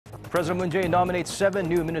President Moon Jae-in nominates 7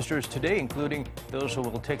 new ministers today, including those who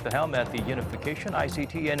will take the helm at the Unification,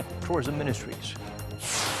 ICT, and Tourism ministries.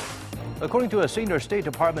 According to a senior State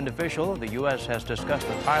Department official, the U.S. has discussed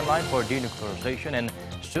the timeline for denuclearization and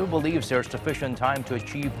still believes there's sufficient time to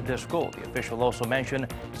achieve this goal. The official also mentioned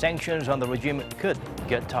sanctions on the regime could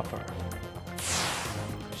get tougher.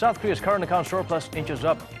 South Korea's current account surplus inches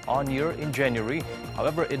up on-year in January.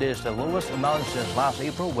 However, it is the lowest amount since last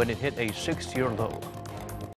April when it hit a 6-year low.